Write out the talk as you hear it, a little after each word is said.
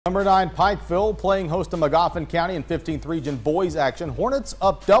Number 9 Pikeville playing host to Magoffin County in 15th Region boys action. Hornets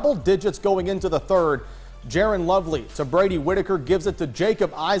up double digits going into the third. Jaron Lovely to Brady Whitaker, gives it to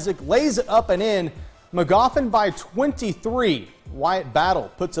Jacob Isaac, lays it up and in. Magoffin by 23. Wyatt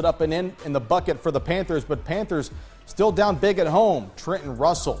Battle puts it up and in the bucket for the Panthers, but Panthers still down big at home. Trenton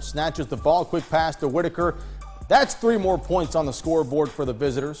Russell snatches the ball, quick pass to Whitaker. That's 3 more points on the scoreboard for the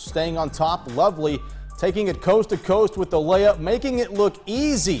visitors. Staying on top, Lovely taking it coast to coast with the layup, making it look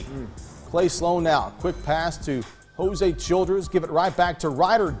easy. Clay Sloan now, quick pass to Jose Childress, give it right back to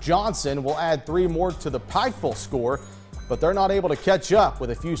Ryder Johnson. Will add 3 more to the Pikeville score, but they're not able to catch up with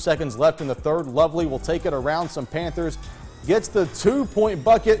a few seconds left in the third. Lovely will take it around some Panthers, gets the 2-point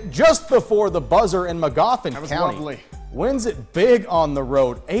bucket just before the buzzer, in Magoffin County lovely. Wins it big on the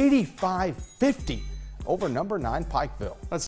road, 85-50 over number 9 Pikeville.